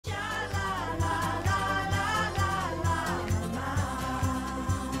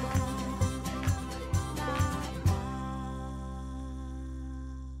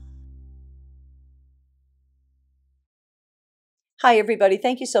Hi everybody,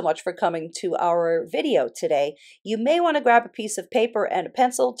 thank you so much for coming to our video today. You may want to grab a piece of paper and a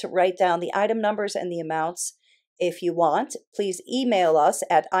pencil to write down the item numbers and the amounts. If you want, please email us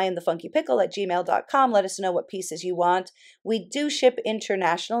at iamthefunkypickle@gmail.com. Let us know what pieces you want. We do ship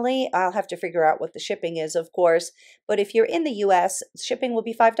internationally. I'll have to figure out what the shipping is, of course. But if you're in the US, shipping will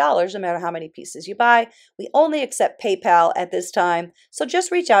be $5 no matter how many pieces you buy. We only accept PayPal at this time. So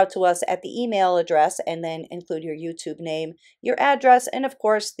just reach out to us at the email address and then include your YouTube name, your address, and of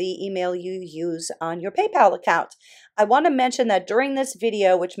course the email you use on your PayPal account. I want to mention that during this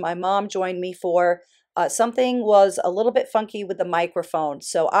video, which my mom joined me for, something was a little bit funky with the microphone.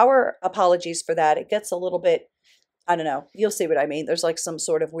 So our apologies for that. It gets a little bit, I don't know, you'll see what I mean. There's like some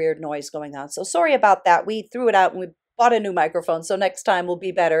sort of weird noise going on. So sorry about that. We threw it out and we bought a new microphone. So next time will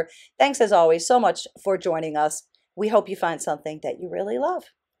be better. Thanks as always so much for joining us. We hope you find something that you really love.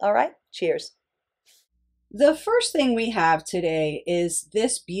 All right, cheers. The first thing we have today is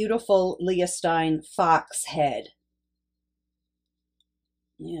this beautiful Stein fox head.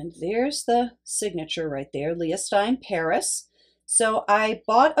 And there's the signature right there, Stein, Paris. So I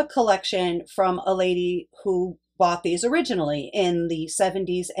bought a collection from a lady who bought these originally in the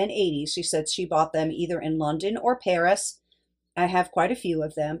 70s and 80s. She said she bought them either in London or Paris. I have quite a few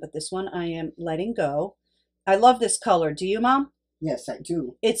of them, but this one I am letting go. I love this color. Do you, Mom? Yes, I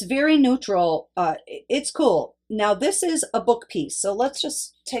do. It's very neutral. It's cool. Now, this is a book piece. So let's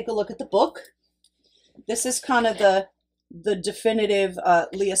just take a look at the book. This is kind of the definitive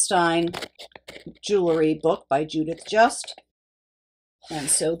Stein jewelry book by Judith Just. And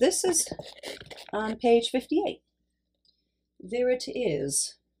so this is on page 58. There it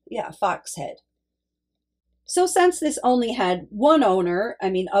is. Yeah, fox head. So since this only had one owner, I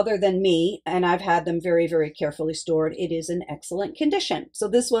mean, other than me, and I've had them very, very carefully stored, it is in excellent condition. So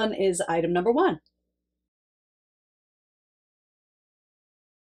this one is item number 1.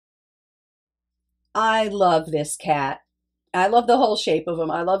 I love this cat. I love the whole shape of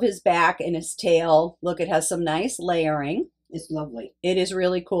him. I love his back and his tail. Look, it has some nice layering. It's lovely. It is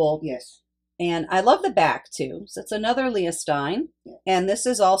really cool. Yes. And I love the back too. So it's another Stein. Yeah. And this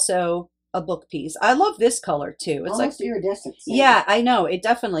is also a book piece. I love this color too. It's almost like iridescent. Yeah, I know. It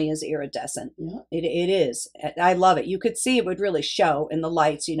definitely is iridescent. Yeah. It is. I love it. You could see it would really show in the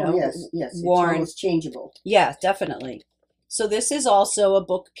lights, you know. Oh, yes, yes. Worn. It's almost changeable. Yeah, definitely. So this is also a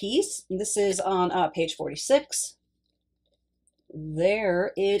book piece. This is on page 46.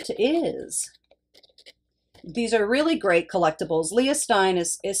 There it is. These are really great collectibles. Stein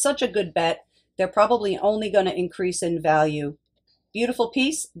is such a good bet. They're probably only going to increase in value. Beautiful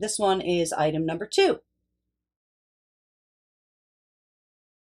piece. This one is item number 2.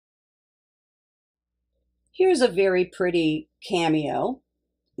 Here's a very pretty cameo.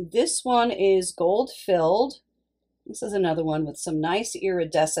 This one is gold filled. This is another one with some nice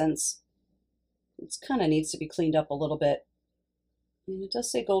iridescence. It kind of needs to be cleaned up a little bit. And it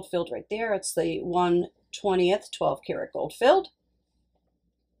does say gold filled right there. It's the 1/20th 12 karat gold filled.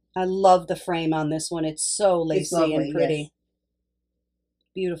 I love the frame on this one. It's so lacy lovely, and pretty. Yes.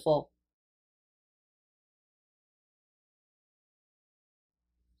 Beautiful.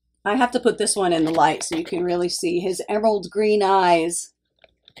 I have to put this one in the light so you can really see his emerald green eyes.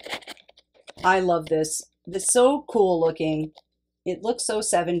 I love this. This is so cool looking. It looks so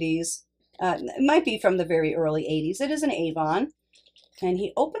 70s. It might be from the very early 80s. It is an Avon. And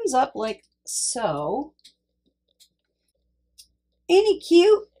he opens up like so. Ain't he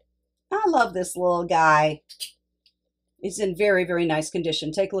cute? I love this little guy. It's in very, very nice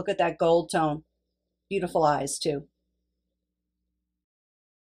condition. Take a look at that gold tone. Beautiful eyes too.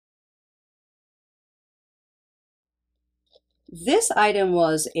 This item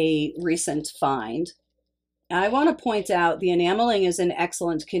was a recent find. I want to point out the enameling is in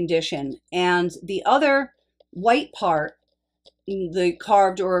excellent condition. And the other white part, the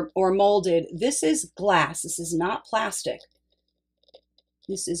carved or molded, this is glass. This is not plastic.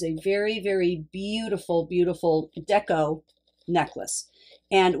 This is a very, very beautiful, beautiful Deco necklace.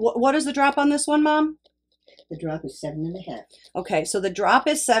 And what is the drop on this one, Mom? The drop is 7.5. Okay, so the drop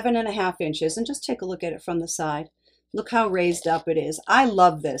is 7.5 inches. And just take a look at it from the side. Look how raised up it is. I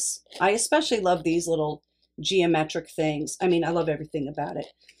love this. I especially love these little geometric things. I mean, I love everything about it.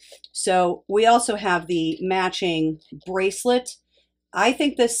 So we also have the matching bracelet. I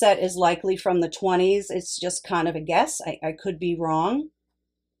think this set is likely from the 20s. It's just kind of a guess. I could be wrong.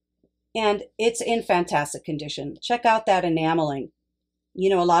 And it's in fantastic condition. Check out that enameling. You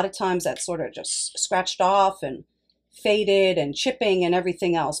know, a lot of times that's sort of just scratched off and faded and chipping and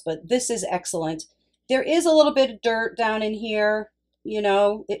everything else. But this is excellent. There is a little bit of dirt down in here, you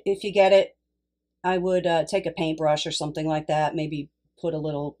know, if you get it. I would take a paintbrush or something like that, maybe put a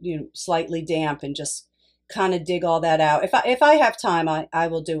little, slightly damp and just kind of dig all that out. If I have time, I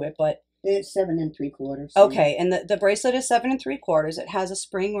will do it, but It's 7 3/4. okay. And the bracelet is 7 3/4. It has a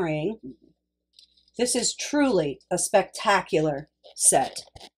spring ring. This is truly a spectacular set.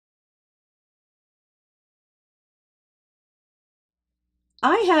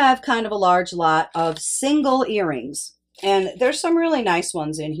 I have kind of a large lot of single earrings, and there's some really nice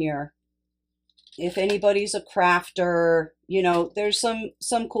ones in here. If anybody's a crafter, there's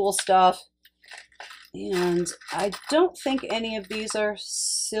some cool stuff. And I don't think any of these are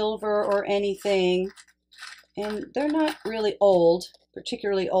silver or anything. And they're not really old,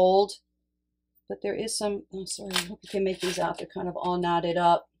 particularly old. But there is some, oh, sorry, I hope you can make these out. They're kind of all knotted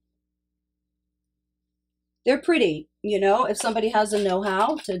up. They're pretty, if somebody has a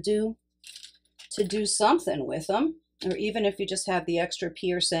know-how to do something with them, or even if you just have the extra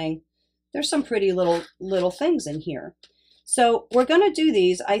piercing, there's some pretty little things in here. So we're going to do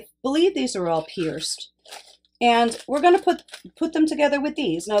these. I believe these are all pierced, and we're going to put them together with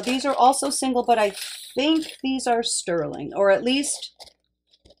these. Now these are also single, but I think these are sterling, or at least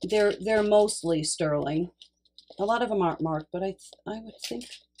they're mostly sterling. A lot of them aren't marked, but I would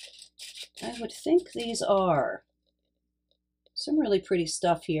think these are. Some really pretty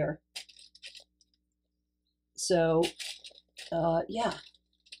stuff here. So, yeah,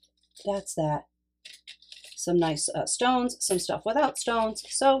 that's that. Some nice stones, some stuff without stones.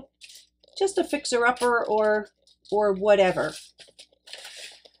 So, just a fixer-upper or whatever.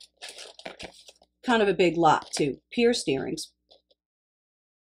 Kind of a big lot, too. Pierced earrings.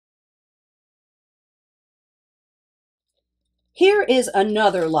 Here is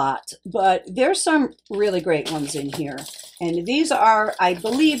another lot, but there's some really great ones in here. And these are, I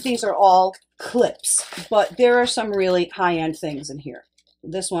believe these are all clips, but there are some really high-end things in here.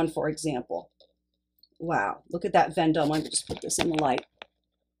 This one, for example. Wow, look at that Vendome. Let me just put this in the light.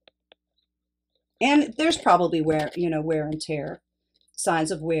 And there's probably wear and tear,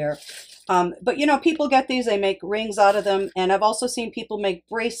 signs of wear. But people get these, they make rings out of them. And I've also seen people make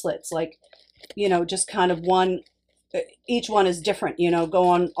bracelets, like, just kind of one. Each one is different,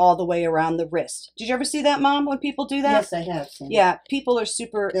 going all the way around the wrist. Did you ever see that, Mom, when people do that? Yes, I have seen Yeah, people are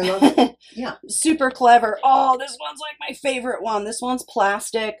super, yeah, super clever. Oh, this one's like my favorite one. This one's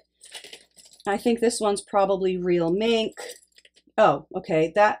plastic. I think this one's probably real mink. Oh,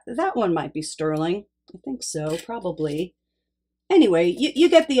 okay, that one might be sterling. I think so, probably. Anyway, you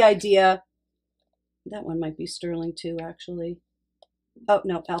get the idea. That one might be sterling too, actually. Oh,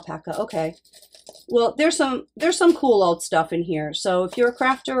 no, alpaca. Okay. Well, there's some cool old stuff in here. So if you're a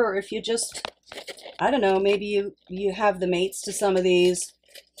crafter, or if you just, I don't know, maybe you have the mates to some of these.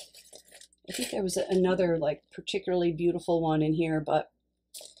 I think there was another like particularly beautiful one in here, but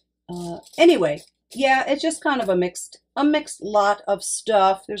anyway, yeah, it's just kind of a mixed lot of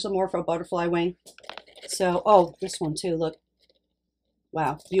stuff. There's a Morpho butterfly wing. So, oh, this one too, look.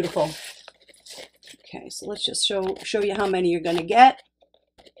 Wow, beautiful. Okay, so let's just show you how many you're going to get.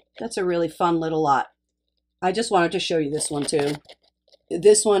 That's a really fun little lot. I just wanted to show you this one too.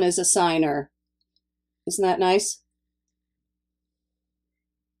 This one is a signer. Isn't that nice?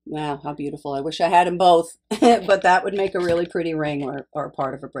 Wow, how beautiful. I wish I had them both, but that would make a really pretty ring or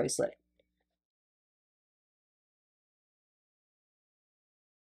part of a bracelet.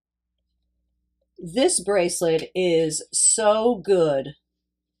 This bracelet is so good.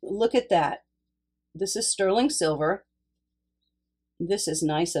 Look at that. This is sterling silver. This is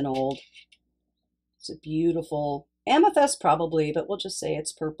nice and old. It's a beautiful amethyst probably, but we'll just say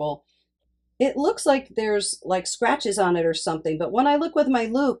it's purple. It looks like there's like scratches on it or something, but when I look with my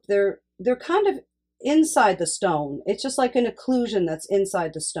loupe, they're kind of inside the stone. It's just like an occlusion that's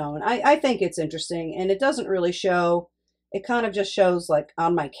inside the stone. I think it's interesting, and it doesn't really show. It kind of just shows like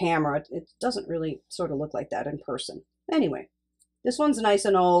on my camera. It doesn't really sort of look like that in person. Anyway, this one's nice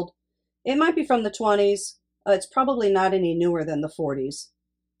and old. It might be from the 20s. It's probably not any newer than the 40s.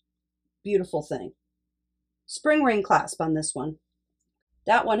 Beautiful thing. Spring ring clasp on this one.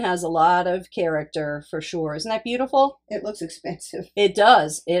 That one has a lot of character for sure. Isn't that beautiful? it looks expensive. It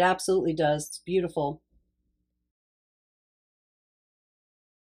does. It absolutely does. It's beautiful.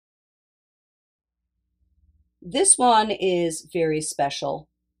 This one is very special.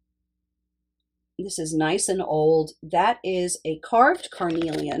 This is nice and old. That is a carved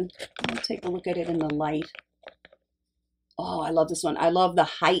carnelian. Let me take a look at it in the light. Oh, I love this one. I love the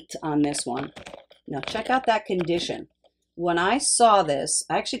height on this one. Now check out that condition. When I saw this,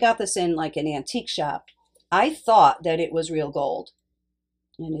 I actually got this in like an antique shop. I thought that it was real gold.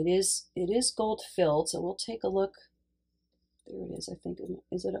 And it is gold filled, so we'll take a look. There it is, I think.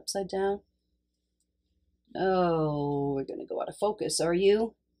 Is it upside down? Oh, we're going to go out of focus. Are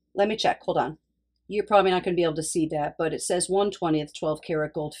you? Let me check. Hold on. You're probably not going to be able to see that, but it says 1/20th 12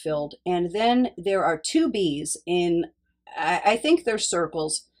 karat gold filled. And then there are two B's in, I think they're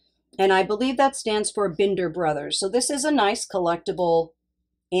circles. And I believe that stands for Binder Brothers. So this is a nice collectible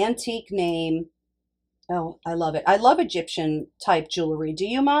antique name. Oh, I love it. I love Egyptian type jewelry. Do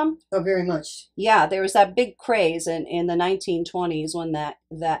you, Mom? Oh, very much. Yeah, there was that big craze in the 1920s when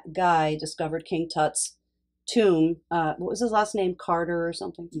that guy discovered King Tut's tomb. What was his last name? Carter or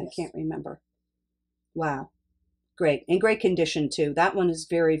something? Yes. I can't remember. Wow. Great. In great condition, too. That one is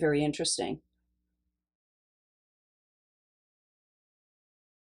very, very interesting.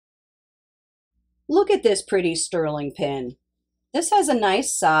 Look at this pretty sterling pin. This has a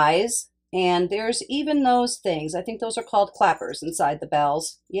nice size, and there's even those things. I think those are called clappers inside the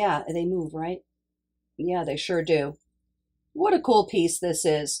bells. Yeah, they move, right? Yeah, they sure do. What a cool piece this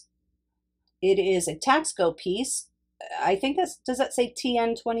is. It is a Taxco piece. I think does that say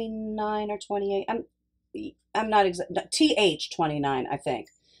TN 29 or 28? I'm not exact. TH 29, I think.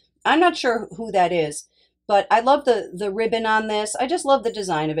 I'm not sure who that is, but I love the ribbon on this. I just love the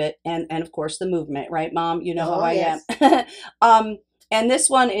design of it, and of course the movement, right, Mom? You know how I yes. am. And this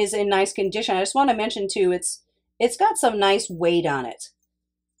one is in nice condition. I just want to mention too, it's got some nice weight on it.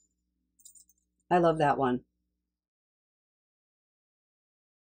 I love that one.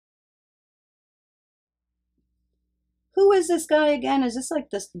 Who is this guy again? Is this like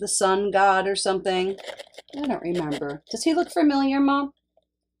the sun god or something? I don't remember. Does he look familiar, Mom?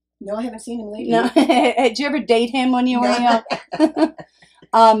 No, I haven't seen him lately. No. Did you ever date him when you were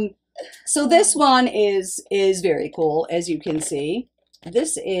young? So this one is very cool, as you can see.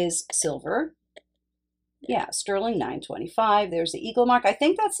 This is silver. Yeah, sterling 925. There's the eagle mark. I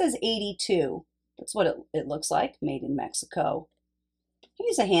think that says 82. That's what it looks like. Made in Mexico.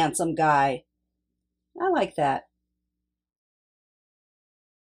 He's a handsome guy. I like that.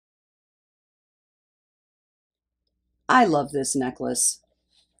 I love this necklace.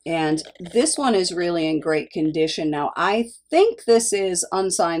 And this one is really in great condition. Now, I think this is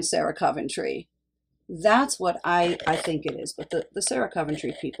unsigned Sarah Coventry. That's what I think it is. But the Sarah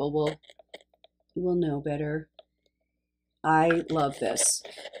Coventry people will know better. I love this.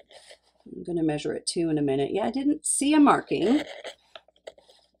 I'm going to measure it too in a minute. Yeah, I didn't see a marking.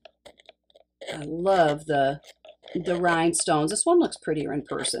 I love the rhinestones. This one looks prettier in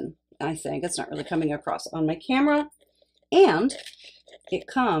person, I think. It's not really coming across on my camera. And it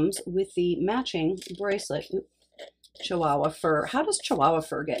comes with the matching bracelet. Oop, Chihuahua fur. How does Chihuahua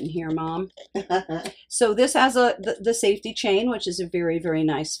fur get in here, Mom? So this has the safety chain, which is a very, very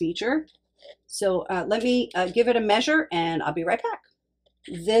nice feature. So let me give it a measure, and I'll be right back.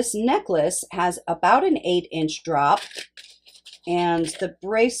 This necklace has about an 8-inch drop, and the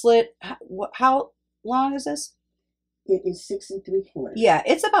bracelet, how long is this? It is 6 3/4. Yeah,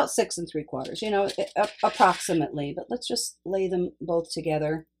 it's about 6 3/4, you know, approximately. But let's just lay them both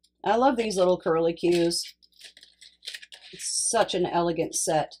together. I love these little curly cues. It's such an elegant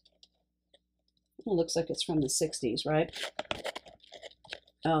set. It looks like it's from the 60s, right?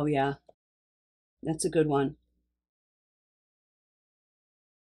 Oh, yeah. That's a good one.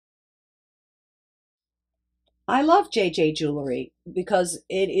 I love JJ jewelry because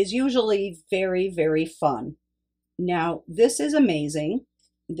it is usually very, very fun. Now, this is amazing.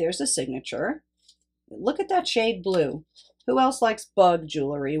 There's a signature. Look at that shade blue. Who else likes bug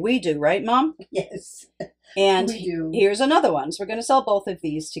jewelry? We do, right, Mom? Yes. And We do. here's another one. So we're going to sell both of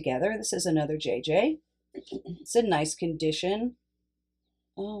these together. This is another JJ. It's in nice condition.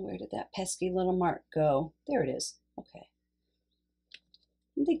 Oh, where did that pesky little mark go? There it is. Okay.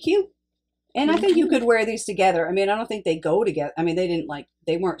 Aren't they cute? And I think you could wear these together. I mean, I don't think they go together. I mean,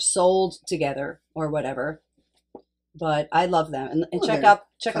 they weren't sold together or whatever. But I love them. And Well, check out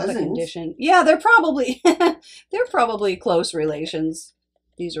the cousins. condition. Yeah, they're probably they're probably close relations.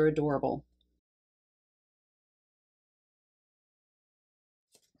 These are adorable.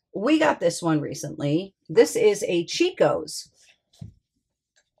 We got this one recently. This is a Chico's.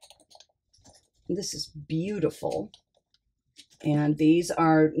 This is beautiful. And these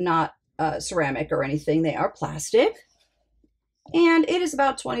are not ceramic or anything. They are plastic. And it is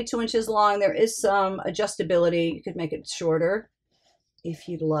about 22 inches long. There is some adjustability. You could make it shorter if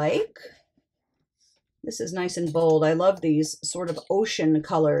you'd like. This is nice and bold. I love these sort of ocean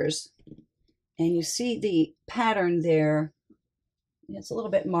colors. And you see the pattern there. It's a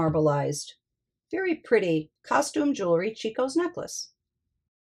little bit marbleized. Very pretty costume jewelry Chico's necklace.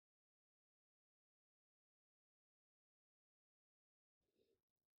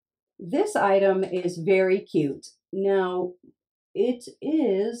 This item is very cute. Now, It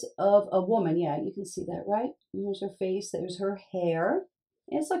is of a woman. Yeah, you can see that, right? There's her face, there's her hair.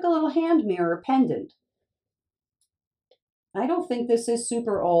 It's like a little hand mirror pendant. I don't think this is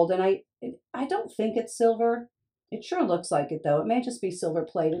super old, and I don't think it's silver. It sure looks like it, though. It may just be silver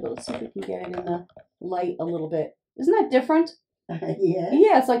plated. Let's see if we can get it in the light a little bit. Isn't that different? Yeah.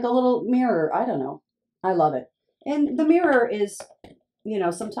 Yeah, it's like a little mirror. I don't know. I love it. And the mirror is, you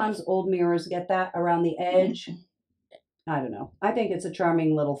know, sometimes old mirrors get that around the edge. I don't know. I think it's a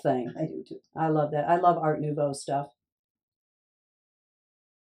charming little thing. I do too. I love that. I love Art Nouveau stuff.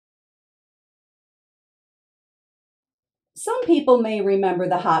 Some people may remember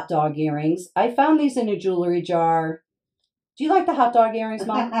the hot dog earrings. I found these in a jewelry jar. Do you like the hot dog earrings,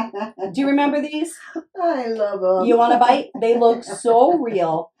 Mom? Do you remember these? I love them. You want a bite? They look so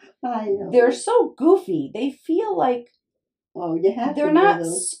real. I know. They're so goofy. They feel like you have they're to. not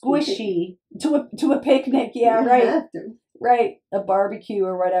squishy to a picnic. Yeah, you right. Have to. Right. A barbecue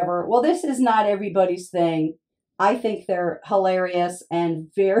or whatever. Well, this is not everybody's thing. I think they're hilarious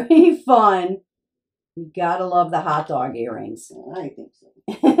and very fun. You gotta love the hot dog earrings. I think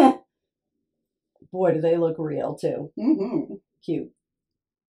so. Boy, do they look real too. Mm-hmm. Cute.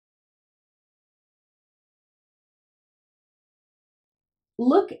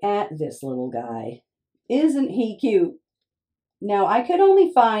 Look at this little guy. Isn't he cute? Now, I could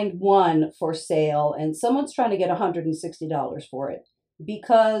only find one for sale, and someone's trying to get $160 for it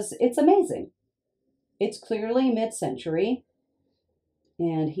because it's amazing. It's clearly mid-century,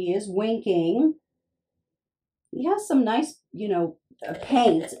 and he is winking. He has some nice, you know,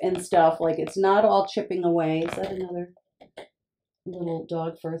 paint and stuff. Like, it's not all chipping away. Is that another little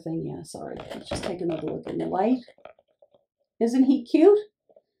dog fur thing? Yeah, sorry. Let's just take another look in the light. Isn't he cute?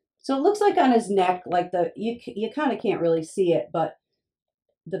 So it looks like on his neck, like you kind of can't really see it, but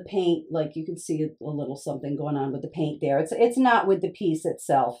the paint, like you can see a little something going on with the paint there. It's not with the piece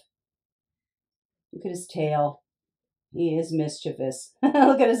itself. Look at his tail. He is mischievous.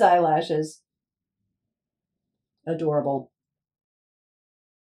 Look at his eyelashes. Adorable.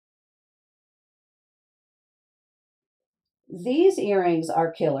 These earrings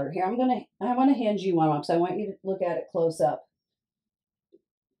are killer. Here, I want to hand you one because I want you to look at it close up.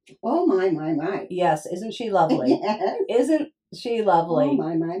 Oh, my. Yes, isn't she lovely? Yes. Isn't she lovely?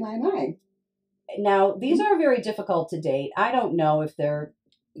 Oh, my. Now, these are very difficult to date. I don't know if they're,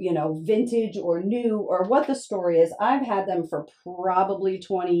 you know, vintage or new or what the story is. I've had them for probably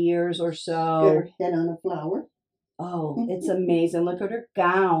 20 years or so. Get her head on a flower. Oh, it's amazing. Look at her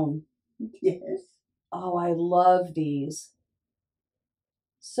gown. Yes. Oh, I love these.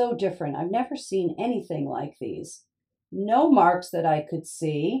 So different. I've never seen anything like these. No marks that I could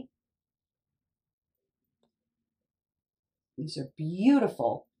see. These are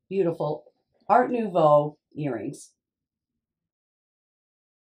beautiful, beautiful Art Nouveau earrings.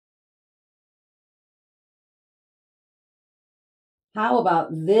 How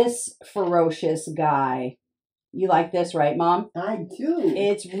about this ferocious guy? You like this, right, Mom? I do.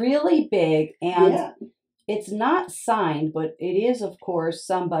 It's really big, and yeah. It's not signed, but it is, of course,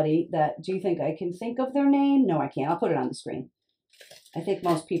 somebody that, do you think I can think of their name? No, I can't. I'll put it on the screen. I think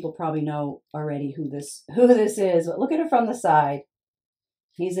most people probably know already who this is, but look at it from the side.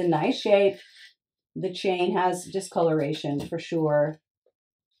 He's in nice shape. The chain has discoloration for sure.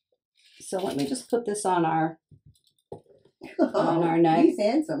 So let me just put this on our neck. He's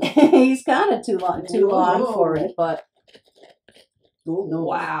handsome. He's kind of too long for it, but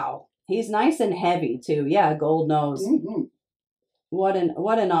wow. He's nice and heavy too. Yeah, gold nose. Mm-hmm. What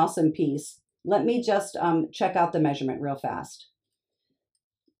an awesome piece. Let me just check out the measurement real fast.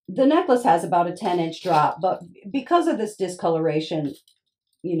 The necklace has about a 10-inch drop, but because of this discoloration,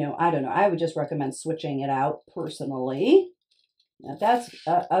 you know, I don't know. I would just recommend switching it out personally. Now that's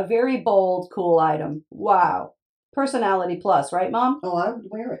a very bold, cool item. Wow. Personality plus, right, Mom? Oh, I would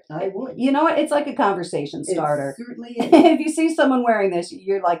wear it. I would. You know what? It's like a conversation starter. It certainly is. If you see someone wearing this,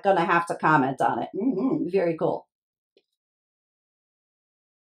 you're like going to have to comment on it. Mm-hmm. Very cool.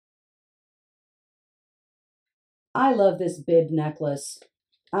 I love this bib necklace.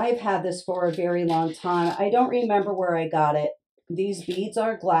 I've had this for a very long time. I don't remember where I got it. These beads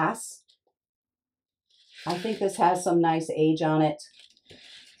are glass. I think this has some nice age on it.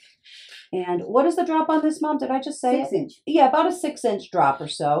 And what is the drop on this, Mom? Did I just say 6 inch. Yeah, about a 6-inch drop or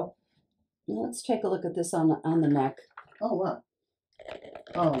so. Let's take a look at this on the neck. Oh, wow.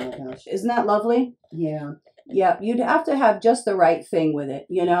 Oh, my gosh. Isn't that lovely? Yeah. Yeah, you'd have to have just the right thing with it,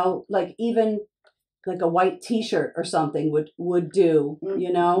 you know? Like even like a white t-shirt or something would do,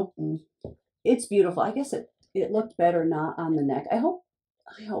 you know? Mm-hmm. It's beautiful. I guess it looked better not on the neck. I hope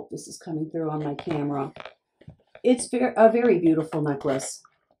this is coming through on my camera. It's a very beautiful necklace.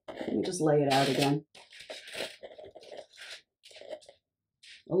 Let me just lay it out again.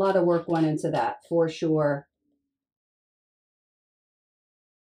 A lot of work went into that for sure.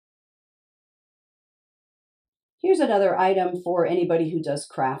 Here's another item for anybody who does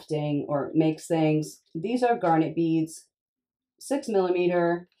crafting or makes things. These are garnet beads,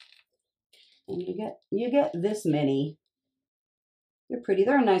 6mm, and you get this many. They're pretty.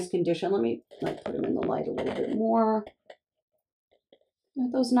 They're in nice condition. Let me put them in the light a little bit more.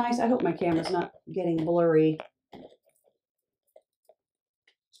 Aren't those nice? I hope my camera's not getting blurry.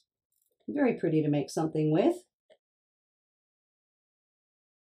 Very pretty to make something with.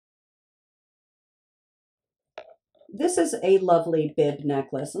 This is a lovely bib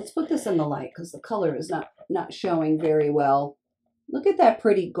necklace. Let's put this in the light because the color is not showing very well. Look at that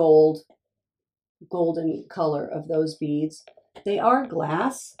pretty golden color of those beads. They are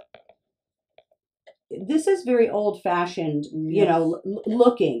glass. This is very old-fashioned, you know,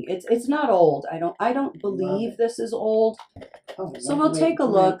 looking. It's not old. I don't believe this is old. Oh, so we'll take a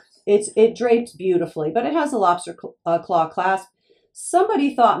look. It drapes beautifully, but it has a lobster claw clasp.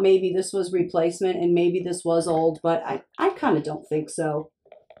 Somebody thought maybe this was replacement and maybe this was old, but I kind of don't think so.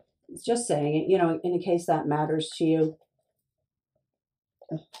 It's just saying it, you know, in case that matters to you.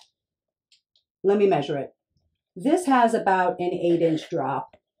 Let me measure it. This has about an 8-inch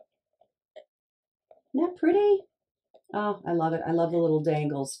drop. Isn't that pretty? Oh, I love it. I love the little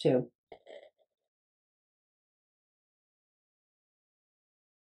dangles too.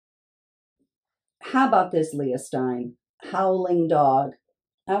 How about this Leah Stein? Howling Dog.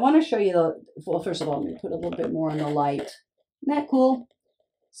 I want to show you well, first of all, let me put a little bit more on the light. Isn't that cool?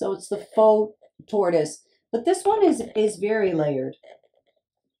 So it's the faux tortoise, but this one is very layered.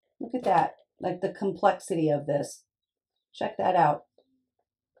 Look at that, like the complexity of this. Check that out.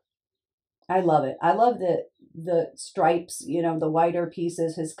 I love it. I love the stripes, you know, the whiter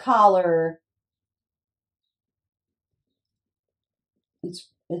pieces, his collar.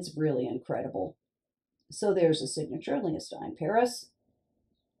 It's really incredible. So there's a signature, Leah Stein, Paris.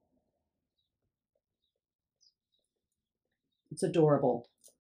 It's adorable.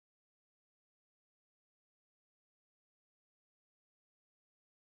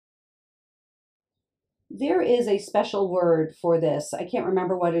 There is a special word for this. I can't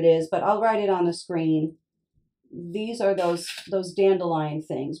remember what it is, but I'll write it on the screen. These are those dandelion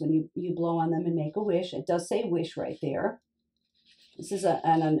things when you blow on them and make a wish. It does say wish right there. This is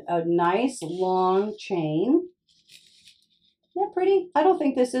a nice long chain. Isn't that pretty? I don't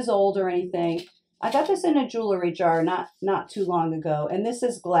think this is old or anything. I got this in a jewelry jar not too long ago, and this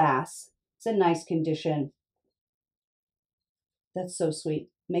is glass. It's in nice condition. That's so sweet.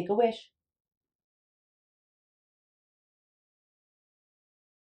 Make a wish.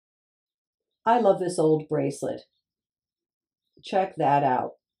 I love this old bracelet. Check that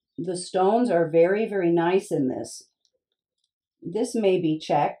out. The stones are very, very nice in this. This may be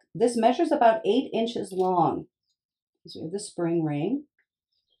check. This measures about 8 inches long. So we have the spring ring.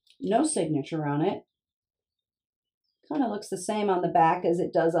 No signature on it. Kind of looks the same on the back as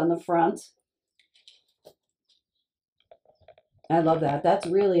it does on the front. I love that. That's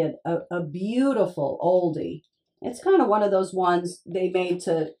really a beautiful oldie. It's kind of one of those ones they made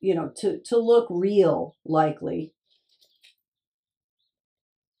to, you know, to look real, likely.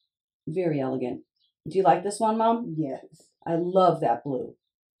 Very elegant. Do you like this one, Mom? Yes. I love that blue.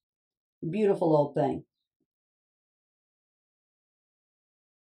 Beautiful old thing.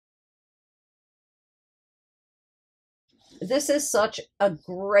 This is such a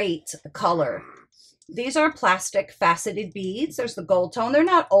great color. These are plastic faceted beads. There's the gold tone. They're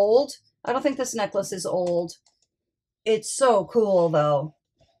not old. I don't think this necklace is old. It's so cool though.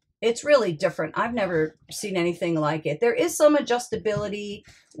 It's really different. I've never seen anything like it. There is some adjustability.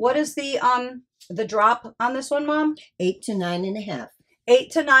 What is the drop on this one, Mom? 8 to 9.5.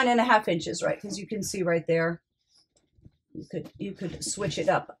 8 to 9.5 inches, right? Because you can see right there. You could switch it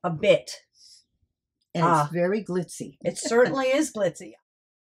up a bit. And it's very glitzy. It certainly is glitzy.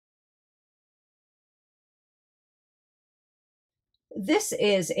 This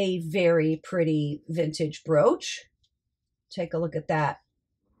is a very pretty vintage brooch. Take a look at that.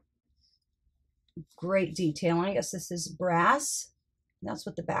 Great detailing. I guess this is brass. That's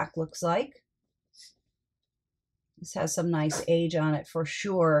what the back looks like. This has some nice age on it for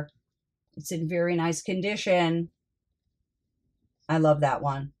sure. It's in very nice condition. I love that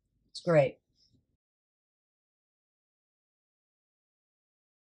one. It's great.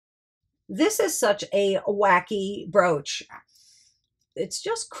 This is such a wacky brooch. It's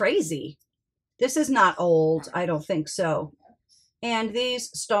just crazy. This is not old. I don't think so. And these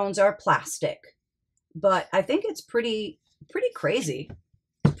stones are plastic. but I think it's pretty crazy.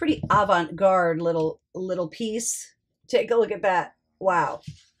 It's pretty avant-garde little piece. Take a look at that. Wow.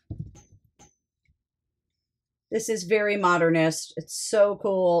 This is very modernist. It's so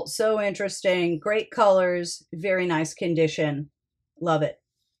cool, so interesting, great colors, very nice condition. Love it.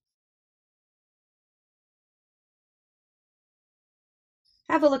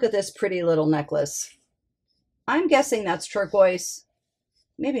 Have a look at this pretty little necklace. I'm guessing that's turquoise.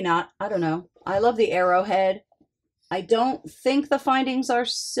 Maybe not. I don't know. I love the arrowhead. I don't think the findings are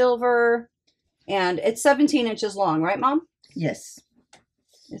silver. And it's 17 inches long, right, Mom? Yes.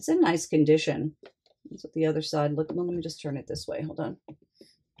 It's in nice condition. Look at the other side. Look, well, let me just turn it this way. Hold on.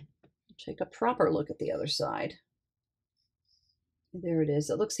 Take a proper look at the other side. There it is.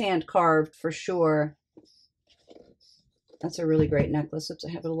 It looks hand carved for sure. That's a really great necklace. Oops,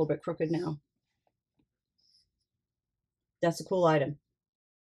 I have it a little bit crooked now. That's a cool item.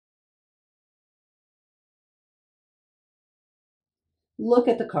 Look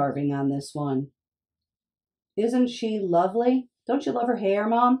at the carving on this one. Isn't she lovely? Don't you love her hair,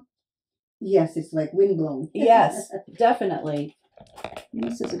 Mom? Yes, it's like windblown. Yes, definitely.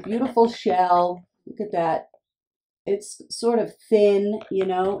 This is a beautiful shell. Look at that. It's sort of thin, you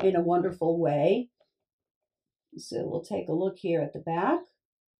know, in a wonderful way. So we'll take a look here at the back.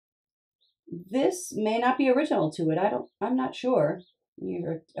 This may not be original to it. I'm not sure.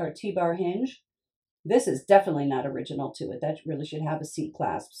 Here's our T-bar hinge. This is definitely not original to it. That really should have a seat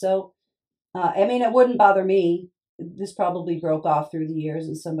clasp. So, I mean, it wouldn't bother me. This probably broke off through the years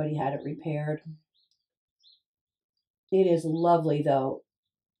and somebody had it repaired. It is lovely, though,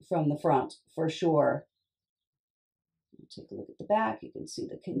 from the front, for sure. Take a look at the back. You can see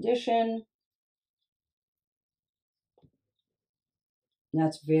the condition.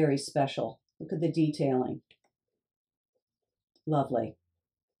 That's very special. Look at the detailing. Lovely.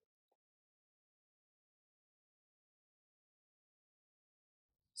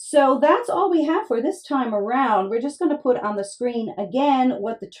 So that's all we have for this time around. We're just going to put on the screen again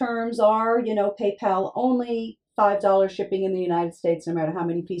what the terms are. You know, PayPal only, $5 shipping in the United States, no matter how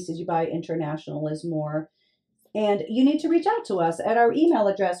many pieces you buy. International is more. And you need to reach out to us at our email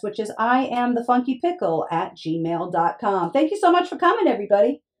address, which is iamthefunkypickle@gmail.com. Thank you so much for coming,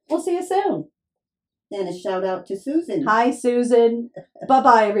 everybody. We'll see you soon. And a shout out to Susan. Hi, Susan.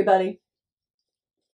 Bye-bye, everybody.